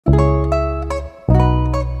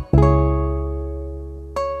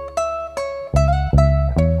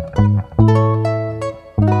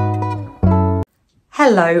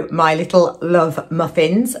Hello, my little love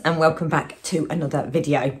muffins, and welcome back to another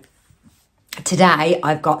video. Today,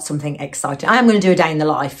 I've got something exciting. I am going to do a day in the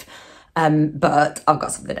life, but I've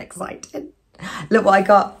got something exciting. Look what I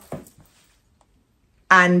got.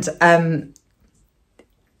 And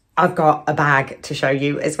I've got a bag to show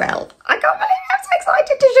you as well. I can't believe I'm so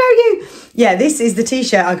excited to show you. Yeah, this is the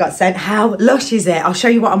t-shirt I got sent. How lush is it? I'll show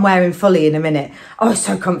you what I'm wearing fully in a minute. Oh, it's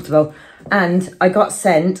so comfortable. And I got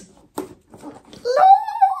sent...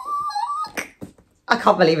 I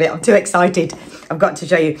can't believe it. I'm too excited. I've got to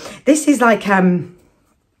show you. This is like a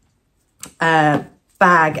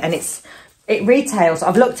bag, and it retails.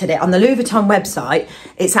 I've looked at it on the Louis Vuitton website.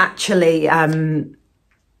 It's actually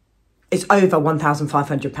it's over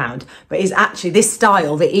 £1,500, but it's actually this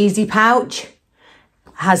style, the Easy Pouch,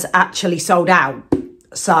 has actually sold out.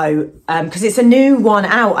 So because it's a new one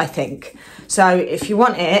out, I think. So if you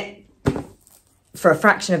want it for a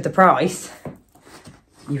fraction of the price,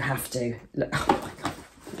 you have to look. Oh my God,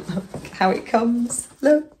 look how it comes.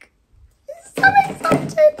 Look, it's so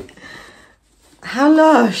exciting. How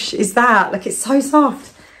lush is that? Look, it's so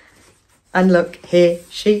soft. And look, here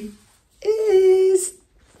she is.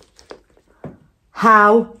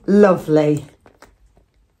 How lovely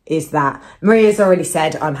is that? Maria's already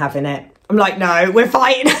said I'm having it. I'm like, no, we're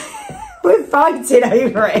fighting. We're fighting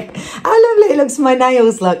over it. How lovely it looks on my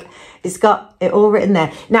nails, look. It's got it all written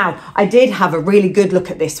there. Now, I did have a really good look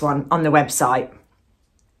at this one on the website,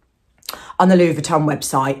 on the Louis Vuitton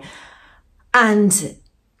website. And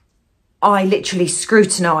I literally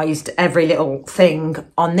scrutinised every little thing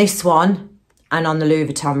on this one and on the Louis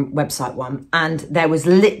Vuitton website one. And there was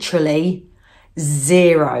literally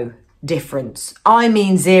zero difference. I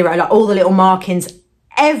mean zero, like all the little markings,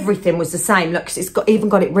 everything was the same. Look, it's even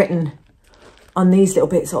got it written on these little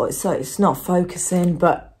bits. Oh, so it's not focusing,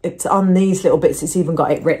 but it's on these little bits, it's even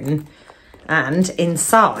got it written. And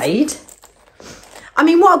inside, I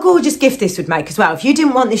mean, what a gorgeous gift this would make as well. If you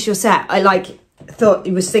didn't want this yourself, I thought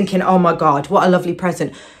you was thinking, oh my God, what a lovely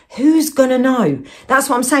present. Who's gonna know? That's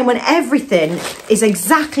what I'm saying. When everything is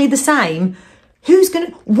exactly the same, who's gonna,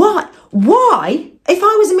 what? Why? If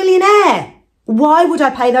I was a millionaire, why would I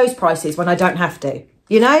pay those prices when I don't have to?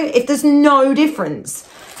 You know, if there's no difference.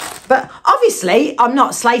 But obviously, I'm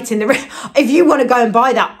not slating the... If you want to go and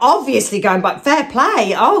buy that, obviously go and buy... Fair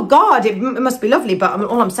play. Oh, God, it must be lovely. But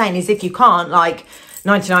all I'm saying is if you can't, like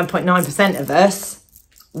 99.9% of us,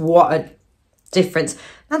 what a difference.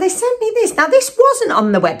 Now, they sent me this. Now, this wasn't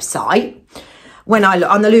on the website. When I look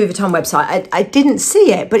on the Louis Vuitton website, I didn't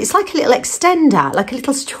see it. But it's like a little extender, like a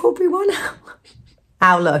little strawberry one.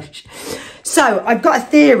 How lush. So I've got a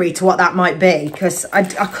theory to what that might be, because I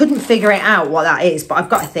couldn't figure it out what that is, but I've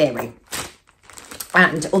got a theory.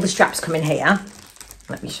 And all the straps come in here.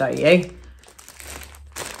 Let me show you.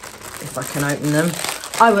 If I can open them.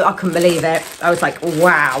 I couldn't believe it. I was like,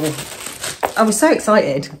 wow. I was so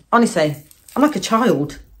excited. Honestly, I'm like a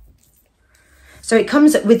child. So it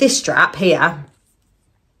comes with this strap here,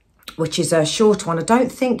 which is a short one. I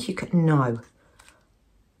don't think you could, no.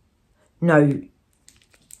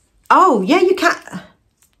 Oh, yeah, you can.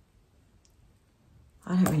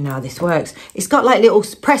 I don't really know how this works. It's got like little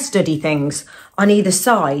press study things on either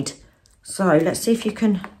side. So let's see if you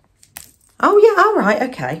can. Oh, yeah, all right.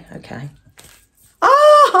 Okay.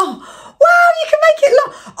 Oh, wow, you can make it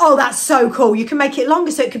long. Oh, that's so cool. You can make it longer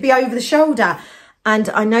so it could be over the shoulder. And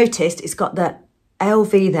I noticed it's got the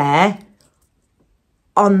LV there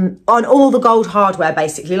on all the gold hardware,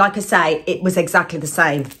 basically. Like I say, it was exactly the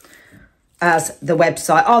same as the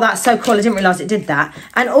website. Oh, that's so cool. I didn't realise it did that.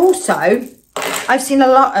 And also, I've seen a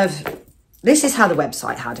lot of... This is how the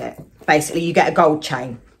website had it. Basically, you get a gold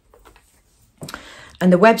chain.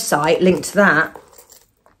 And the website linked that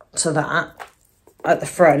to that at the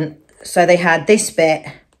front. So they had this bit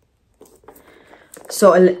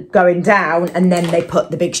sort of going down, and then they put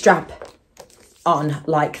the big strap on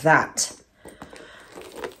like that.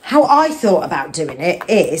 How I thought about doing it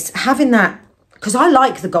is having that, because I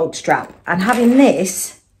like the gold strap, and having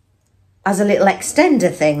this as a little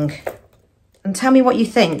extender thing. And tell me what you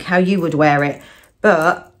think, how you would wear it.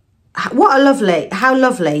 But what a lovely, how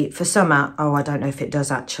lovely for summer. Oh, I don't know if it does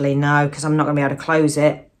actually, no, because I'm not going to be able to close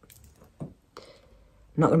it. I'm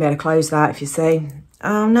not going to be able to close that, if you see.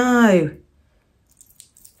 Oh, no.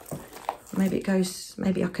 Maybe it goes,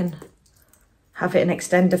 maybe I can have it an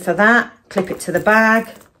extender for that. Clip it to the bag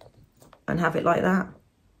and have it like that.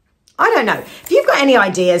 I don't know. If you've got any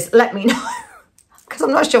ideas, let me know. Because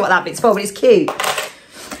I'm not sure what that bit's for, but it's cute.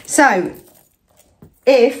 So,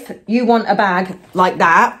 if you want a bag like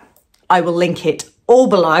that, I will link it all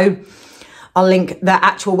below. I'll link the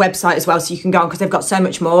actual website as well, so you can go on, because they've got so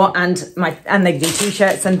much more, and they do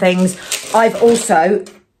t-shirts and things. I've also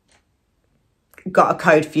got a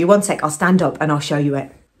code for you. One sec, I'll stand up and I'll show you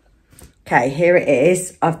it. Okay, here it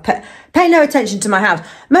is. Pay no attention to my house.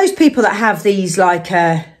 Most people that have these like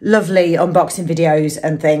lovely unboxing videos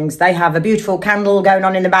and things, they have a beautiful candle going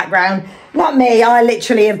on in the background. Not me, I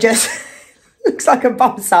literally have just... looks like a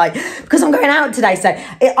bomb site because I'm going out today. So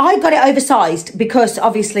I got it oversized because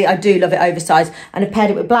obviously I do love it oversized, and I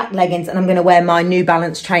paired it with black leggings, and I'm going to wear my New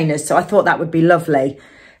Balance trainers. So I thought that would be lovely.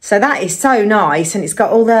 So that is so nice, and it's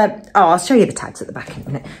got all the... Oh, I'll show you the tags at the back in a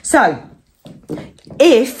minute. So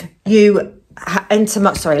if you enter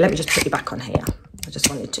my... Sorry, let me just put you back on here. I just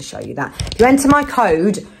wanted to show you that. If you enter my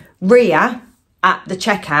code RIA at the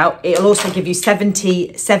checkout, it'll also give you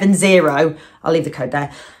 70, I'll leave the code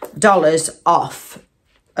there, dollars off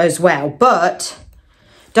as well. But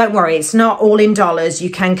don't worry, it's not all in dollars. You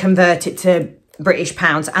can convert it to British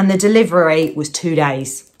pounds, and the delivery was 2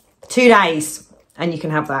 days. 2 days, and you can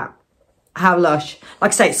have that. How lush.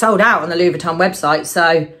 Like I say, it's sold out on the Louis Vuitton website,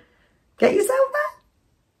 so get yourself there.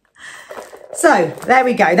 So there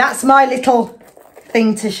we go. That's my little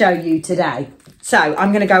thing to show you today. So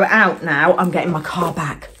I'm going to go out now. I'm getting my car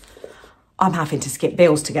back. I'm having to skip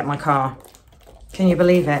bills to get my car. Can you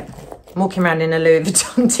believe it? I'm walking around in a Louis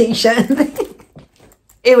Vuitton t-shirt.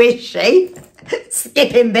 Who is she?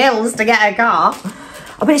 Skipping bills to get a car.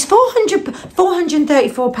 Oh, but it's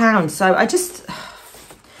 £434. So I just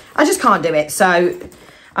can't do it. So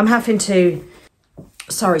I'm having to...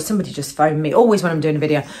 Sorry, somebody just phoned me. Always when I'm doing a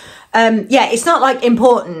video. Yeah, it's not like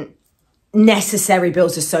important... necessary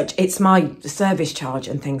bills as such. It's my service charge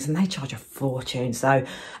and things, and they charge a fortune. So,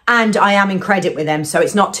 and I am in credit with them, so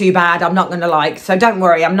it's not too bad. I'm not going to so don't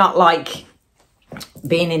worry, I'm not like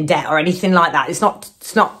being in debt or anything like that. It's not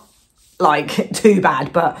like too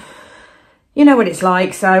bad, but you know what it's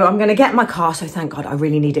like. So I'm going to get my car. So thank God, I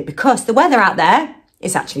really need it, because the weather out there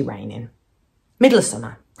is actually raining. Middle of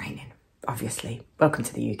summer, raining, obviously. Welcome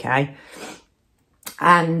to the UK.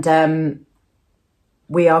 And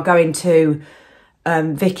we are going to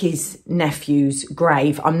Vicky's nephew's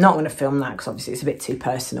grave. I'm not going to film that because obviously it's a bit too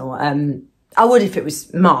personal. I would if it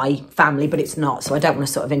was my family, but it's not. So I don't want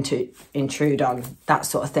to sort of intrude on that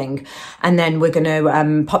sort of thing. And then we're going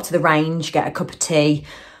to pop to the range, get a cup of tea.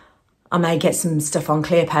 I may get some stuff on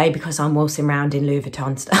ClearPay because I'm waltzing around in Louis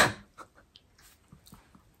Vuitton stuff.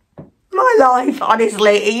 My life,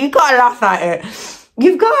 honestly, you've got to laugh at it.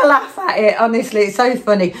 You've got to laugh at it, honestly. It's so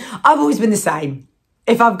funny. I've always been the same.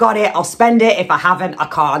 If I've got it, I'll spend it. If I haven't, I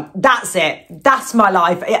can't. That's it. That's my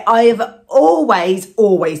life. I have always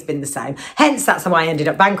been the same. Hence, that's how I ended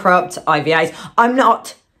up bankrupt, IVAs. I'm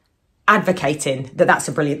not advocating that that's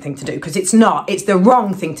a brilliant thing to do, because it's not. It's the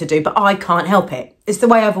wrong thing to do, but I can't help it. It's the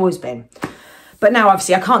way I've always been. But now,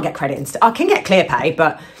 obviously, I can't get credit and stuff. I can get ClearPay,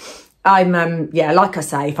 but I'm, yeah, like I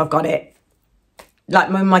say, if I've got it, like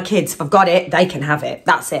my kids, if I've got it, they can have it.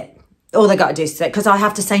 That's it. All they got to do is say, because I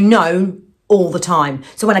have to say no all the time.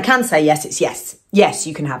 So when I can say yes, it's yes. Yes,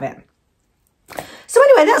 you can have it. So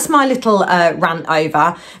anyway, that's my little rant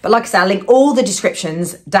over. But like I say, I'll link all the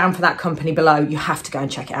descriptions down for that company below. You have to go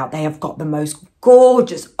and check it out. They have got the most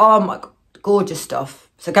gorgeous, oh my God, gorgeous stuff.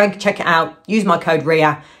 So go and check it out. Use my code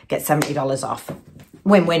RIA, get $70 off.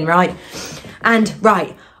 Win-win, right? And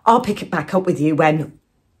right, I'll pick it back up with you when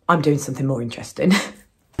I'm doing something more interesting.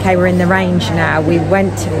 Okay, we're in the range now. We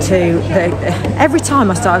went to every time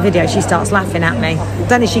I start a video, she starts laughing at me.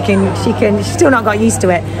 Don't know if she's still not got used to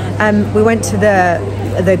it. We went to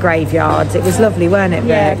the graveyards. It was lovely, weren't it?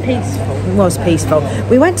 Yeah, peaceful. It was peaceful.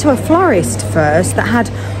 We went to a florist first that had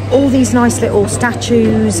all these nice little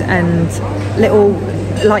statues and little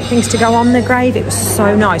like things to go on the grave. It was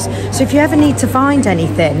so nice. So if you ever need to find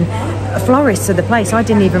anything, florists are the place. I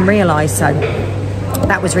didn't even realise. So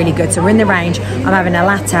that was really good. So we're in the range. I'm having a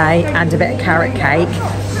latte and a bit of carrot cake,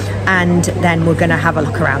 and then we're going to have a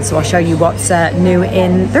look around. So I'll show you what's new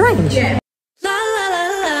in the range. Yeah.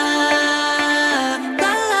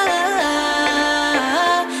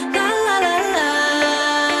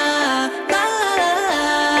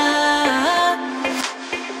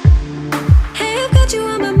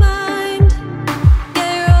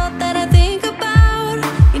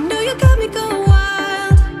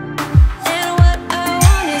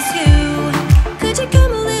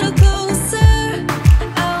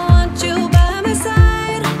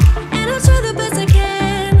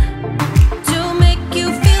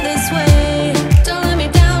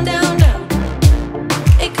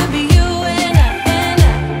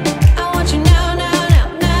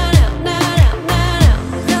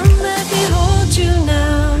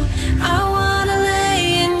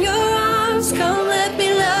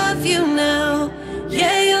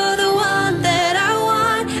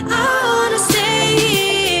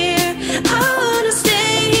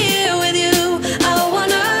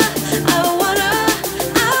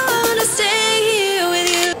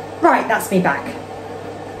 that's me back.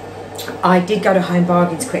 I did go to Home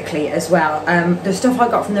Bargains quickly as well. The stuff I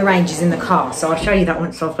got from the range is in the car, so I'll show you that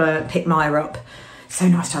once I've picked Maya up. So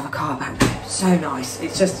nice to have a car back there. So nice.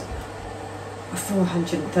 It's just a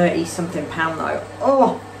 430 something pound though.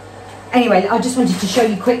 Oh. Anyway, I just wanted to show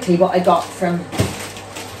you quickly what I got from...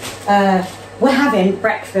 we're having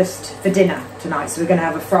breakfast for dinner tonight, so we're going to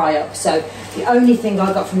have a fry-up. So the only thing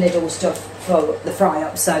I got from Lidl was stuff for the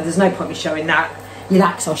fry-up, so there's no point me showing that.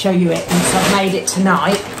 Relax, I'll show you it once I've made it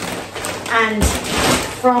tonight. And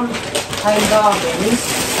from Home Bargains,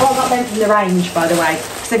 oh, I got them from the range, by the way,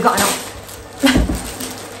 because they've got an...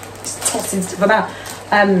 just tossing stuff about.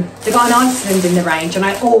 They've got an Iceland in the range, and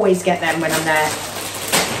I always get them when I'm there.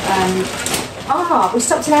 We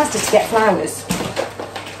stopped in Asda to get flowers.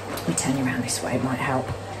 Let me turn you around this way, it might help.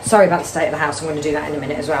 Sorry about the state of the house, I'm going to do that in a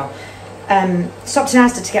minute as well. Stopped in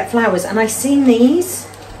Asda to get flowers, and I seen these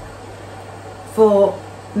for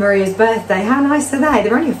Maria's birthday. How nice are they?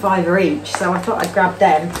 They're only £5 each, so I thought I'd grab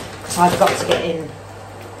them because I've got to get in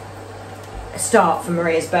a start for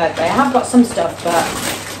Maria's birthday. I have got some stuff, but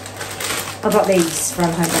I got these from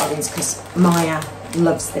Home Bargains because Maya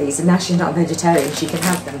loves these, and now she's not a vegetarian, she can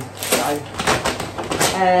have them. So,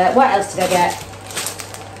 what else did I get?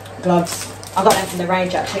 Gloves. I got them from the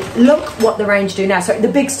range actually. Look what the range do now. So the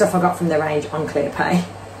big stuff I got from the range on ClearPay.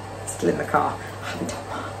 Still in the car. I haven't done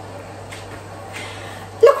that.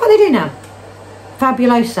 Look what they do now.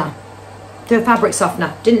 Fabulosa. Do a fabric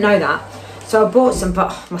softener. Didn't know that. So I bought some,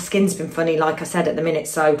 but my skin's been funny, like I said at the minute.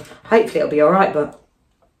 So hopefully it'll be all right. But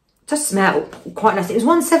it does smell quite nice. It was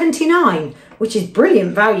 £1.79, which is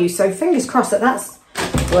brilliant value. So fingers crossed that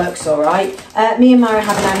works all right. Me and Mara are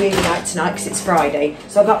having our movie night tonight because it's Friday.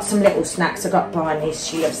 So I got some little snacks. I got Barney's.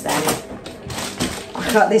 She loves them.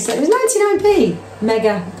 I got this. It was 99p.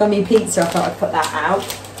 Mega gummy pizza. I thought I'd put that out.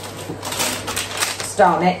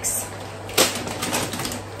 Star Mix.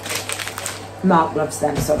 Mark loves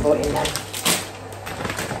them, so I bought in them.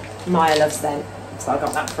 Maya loves them, so I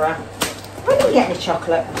got that for her. I didn't get any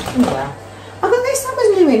chocolate. Oh well. I got this. That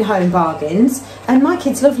was new in Home Bargains, and my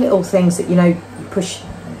kids love little things that, you know, you push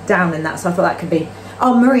down and that, so I thought that could be...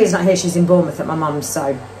 Oh, Maria's not here, she's in Bournemouth at my mum's,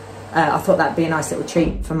 so I thought that'd be a nice little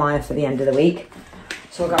treat for Maya for the end of the week.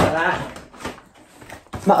 So I got that.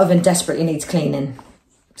 My oven desperately needs cleaning,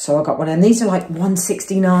 so I got one of them. These are like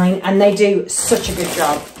 £1.69 and they do such a good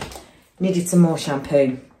job. Needed some more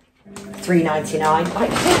shampoo. £3.99.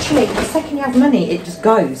 Like literally, the second you have money, it just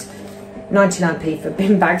goes. 99p for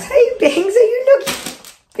bin bags. Hey Binks, are you looking?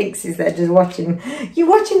 Binks is there just watching. You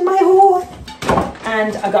watching my haul?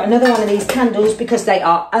 And I got another one of these candles because they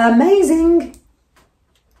are amazing.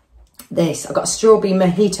 This, I got a strawberry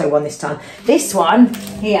mojito one this time. This one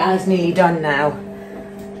here is nearly done now.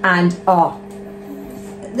 And oh,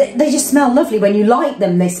 they just smell lovely. When you light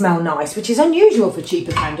them, they smell nice, which is unusual for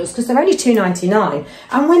cheaper candles because they're only £2.99.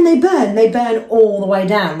 And when they burn all the way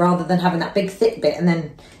down rather than having that big thick bit and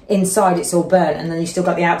then inside it's all burnt and then you still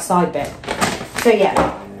got the outside bit. So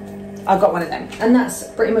yeah, I got one of them. And that's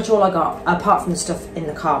pretty much all I got, apart from the stuff in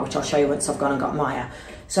the car, which I'll show you once I've gone and got Maya.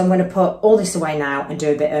 So I'm going to put all this away now and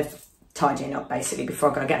do a bit of tidying up basically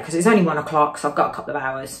before I go get, because it's only 1 o'clock, so I've got a couple of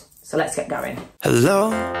hours. So let's get going.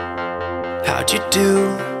 Hello, how'd you do?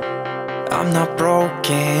 I'm not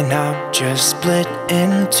broken, I'm just split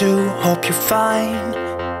in two. Hope you're fine,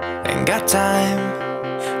 ain't got time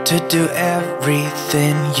to do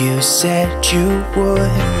everything you said you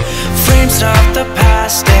would. Frames of the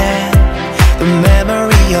past and the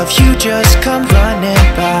memory of you just come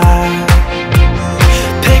running by.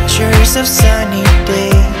 Pictures of sunny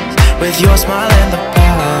days with your smile in the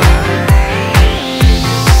bar.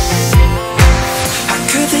 How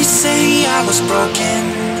could they say I was broken?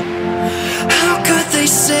 How could they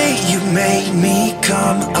say you made me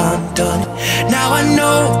come undone? Now I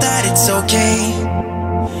know that it's okay.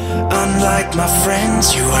 Unlike my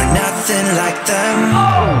friends, you are nothing like them.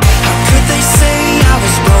 How could they say I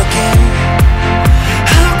was broken?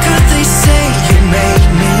 How could they say you made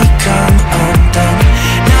me come undone?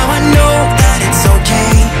 Now I know that it's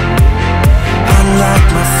okay. Unlike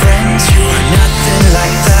my friends, you are nothing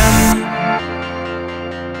like them.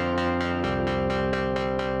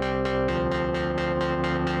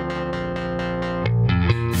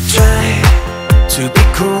 To be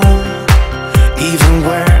cool, even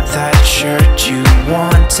wear that shirt you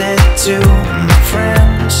wanted to, my friend.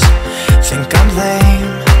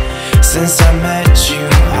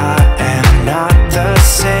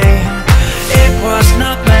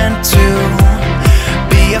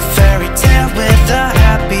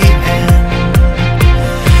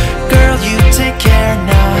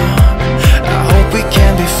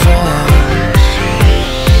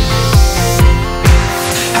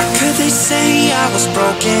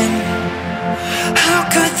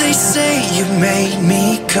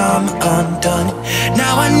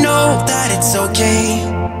 Now I know that it's okay.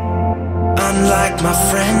 Unlike my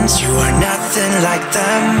friends, you are nothing like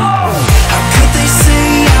them. How could they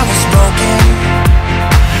say I was broken?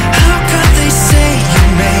 How could they say you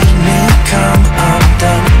made me come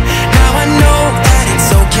undone? Now I know that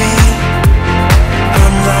it's okay.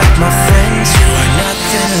 Unlike my friends, you are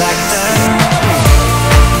nothing like them.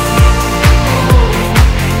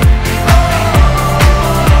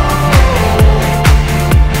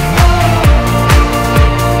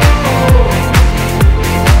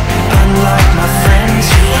 Unlike my friends,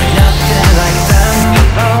 you are nothing like them.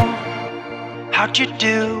 Hello, how'd you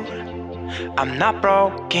do? I'm not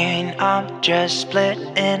broken, I'm just split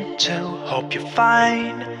in two. Hope you're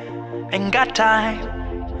fine, ain't got time.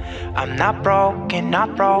 I'm not broken,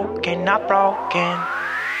 not broken, not broken.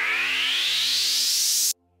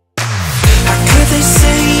 How could they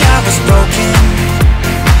say I was broken?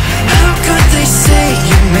 How could they say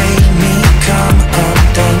you made me come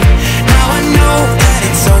undone? Now I know that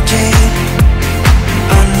it's okay.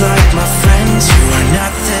 Unlike my friends, you are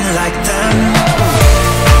nothing like them.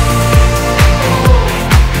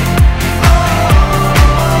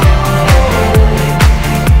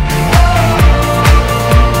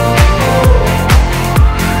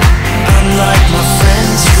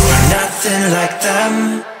 Like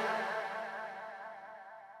them.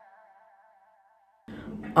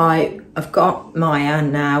 I've got Maya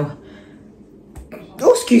now.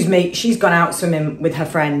 Oh, excuse me. She's gone out swimming with her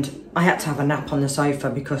friend. I had to have a nap on the sofa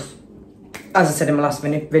because, as I said in my last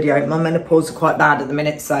video, my menopause is quite bad at the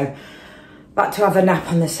minute, so back to have a nap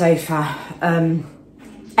on the sofa.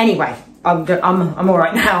 Anyway, I'm all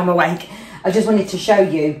right now. I'm awake. I just wanted to show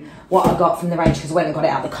you what I got from the range because I went and got it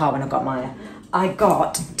out of the car when I got Maya. I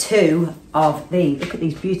got 2 of these. Look at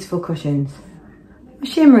these beautiful cushions. How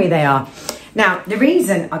shimmery they are. Now, the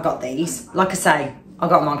reason I got these, like I say, I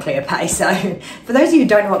got them on ClearPay. So, for those of you who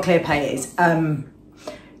don't know what ClearPay is,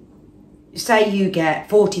 say you get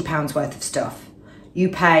 £40 worth of stuff. You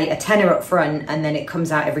pay a tenner up front and then it comes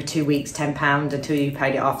out every 2 weeks, £10 until you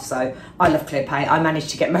paid it off. So, I love ClearPay. I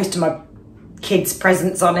managed to get most of my kids'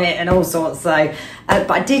 presents on it and all sorts. So, but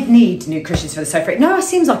I did need new cushions for the sofa. No, it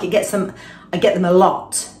seems like it gets some. I get them a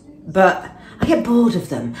lot, but I get bored of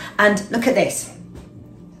them. And look at this.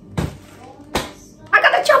 I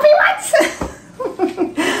got the choppy ones.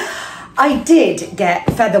 I did get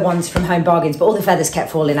feather ones from Home Bargains, but all the feathers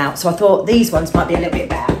kept falling out. So I thought these ones might be a little bit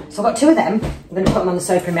better. So I got 2 of them. I'm going to put them on the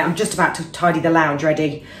sofa in a minute. I'm just about to tidy the lounge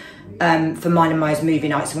ready for mine and Maya's movie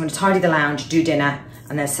night. So I'm going to tidy the lounge, do dinner,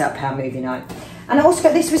 and then set up our movie night. And I also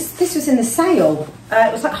got this was in the sale.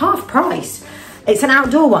 It was like half price. It's an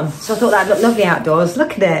outdoor one, so I thought that'd look lovely outdoors.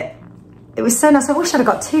 Look at it. It was so nice. I wish I'd have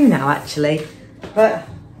got 2 now, actually. But,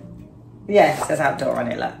 yeah, it says outdoor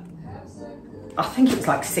on it, look. I think it was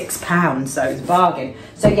like £6, so it was a bargain.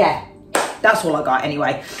 So, yeah, that's all I got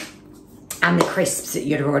anyway. And the crisps that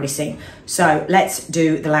you'd have already seen. So, let's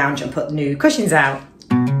do the lounge and put the new cushions out.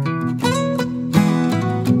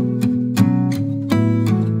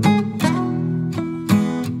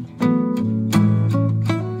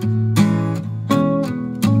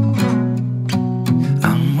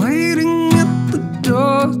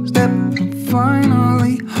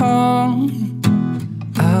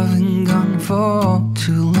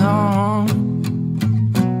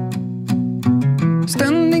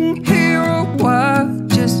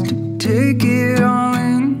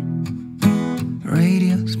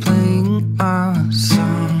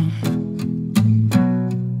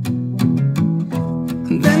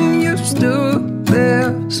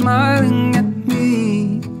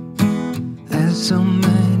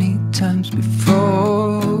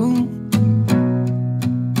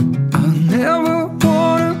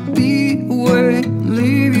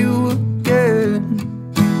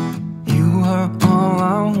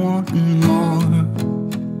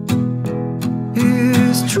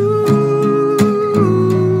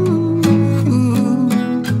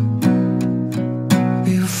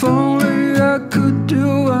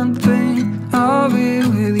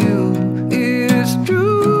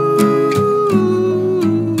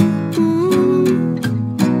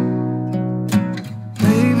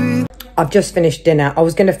 I've just finished dinner. I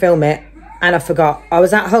was going to film it and I forgot. I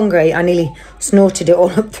was that hungry. I nearly snorted it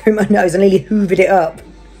all up through my nose. I nearly hoovered it up.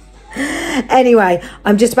 Anyway,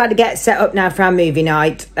 I'm just about to get set up now for our movie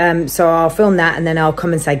night. So I'll film that and then I'll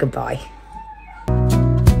come and say goodbye.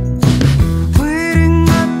 Waiting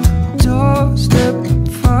at the doorstep,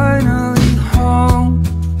 finally home.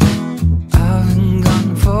 I've been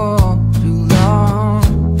gone for too long.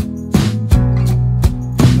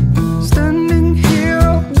 Standing here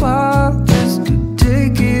a while just to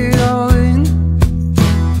take it all in.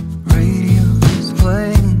 Radio's playing.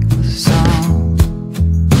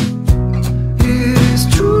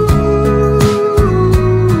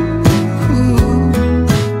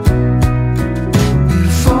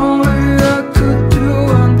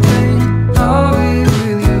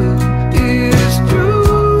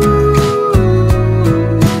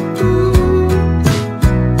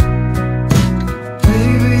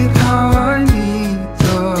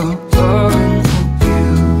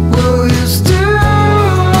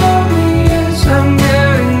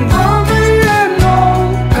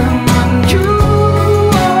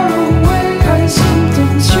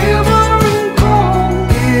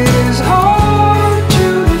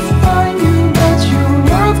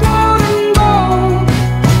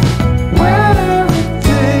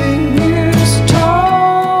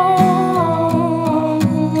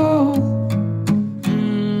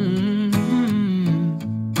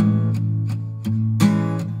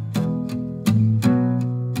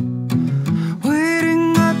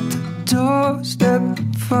 doorstep,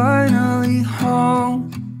 finally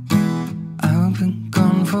home. I've been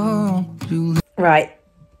gone for too long. Right.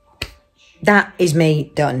 That is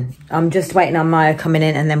me done. I'm just waiting on Maya coming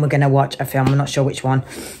in and then we're going to watch a film. I'm not sure which one.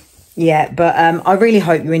 Yeah, but I really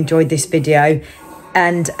hope you enjoyed this video.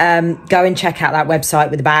 And go and check out that website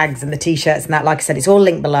with the bags and the t-shirts and that. Like I said, it's all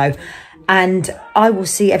linked below. And I will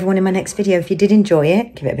see everyone in my next video. If you did enjoy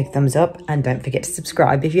it, give it a big thumbs up. And don't forget to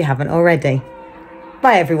subscribe if you haven't already.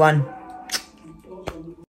 Bye, everyone.